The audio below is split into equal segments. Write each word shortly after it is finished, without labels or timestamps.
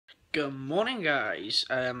Good morning, guys.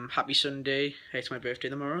 Happy Sunday. It's my birthday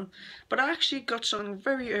tomorrow, but I actually got something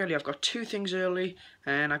very early. I've got two things early,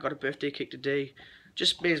 and I got a birthday cake today.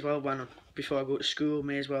 Just may as well, before I go to school,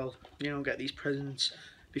 may as well, get these presents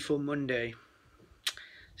before Monday.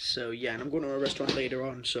 So yeah, and I'm going to a restaurant later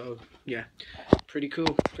on. So yeah, pretty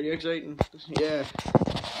cool, pretty exciting. Yeah.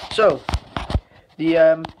 So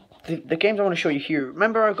the games I want to show you here.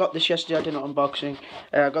 Remember, I got this yesterday. I did an unboxing.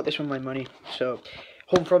 I got this with my money. So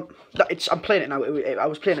Homefront. I'm playing it now. I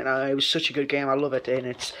was playing it now. It was such a good game. I love it, and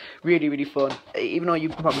it's really, really fun. Even though you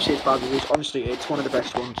can probably say it's bad reviews, honestly, it's one of the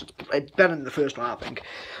best ones. It's better than the first one, I think.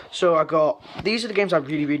 So I got. These are the games I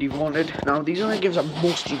really, really wanted. Now these are the games I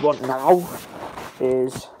mostly want now.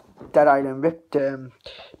 Is Dead Island Ripped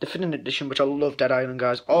Definitive Edition, which I love. Dead Island,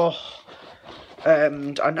 guys. Oh. I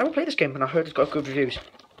never played this game, and I heard it's got good reviews.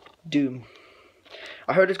 Doom.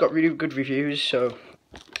 I heard it's got really good reviews, so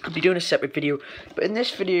I'll be doing a separate video. But in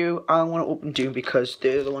this video, I want to open Doom because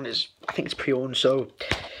the other one is, I think it's pre-owned, so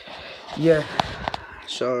yeah.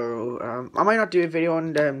 So I might not do a video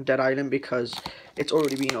on Dead Island because it's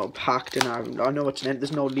already been unpacked, and I know it's in it.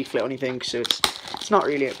 There's no leaflet or anything, so it's not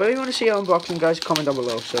really it. But if you want to see our unboxing, guys, comment down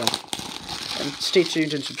below. So and stay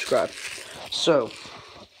tuned and subscribe. So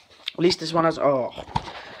at least this one has. Oh,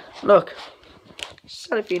 look.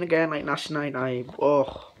 Cellophane again, like last night.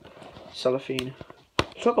 Cellophane.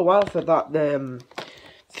 It took a while for that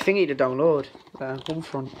thingy to download.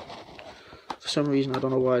 Homefront. For some reason, I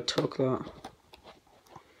don't know why it took that.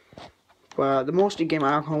 But the mostly game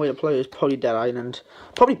I can't wait to play is probably Dead Island.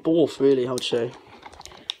 Probably both, really, I would say.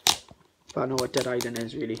 But I know what Dead Island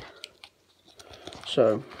is, really.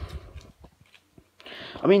 So,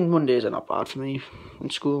 I mean, Mondays are not bad for me in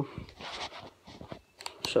school.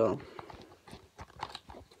 So.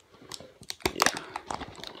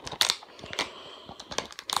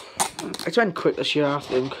 It's went quick this year, I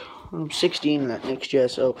think. I'm 16 next year,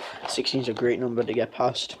 so 16 is a great number to get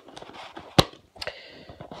past.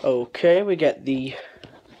 Okay, we get the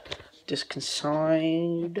disc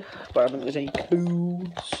inside, but I don't think there's any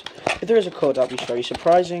codes. If there is a code, that'd be very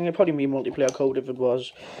surprising. It'd probably be a multiplayer code if it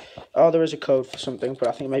was. Oh, there is a code for something, but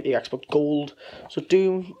I think it might be Xbox Gold. So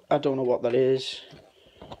Doom, I don't know what that is.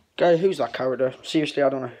 Guy, who's that character? Seriously, I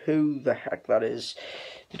don't know who the heck that is.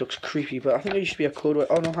 It looks creepy, but I think there used to be a code.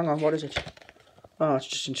 Oh no, hang on, what is it? Oh, it's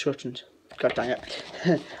just instructions. God dang it.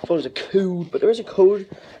 I thought it was a code, but there is a code,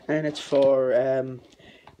 and it's for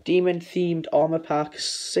Demon themed armor pack,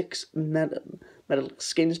 6 metal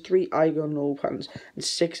skins, 3 Igon no patterns, and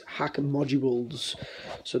 6 hack modules.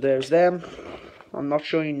 So there's them. I'm not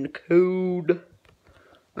showing the code.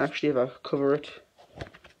 Actually, if I cover it,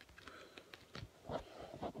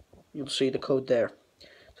 you'll see the code there.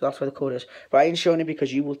 So that's where the code is. But I ain't showing it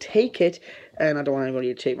because you will take it, and I don't want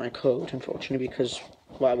anybody to take my code, unfortunately, because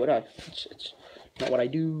why would I? It's not what I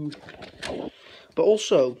do. But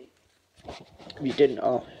also, if you didn't,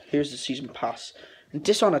 here's the season pass. And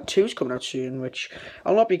Dishonored 2 is coming out soon, which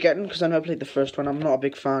I'll not be getting because I never played the first one. I'm not a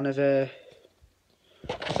big fan of that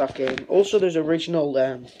game. Also, there's original,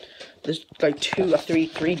 there's like 2 or 3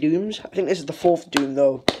 Dooms. I think this is the 4th Doom,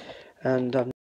 though. And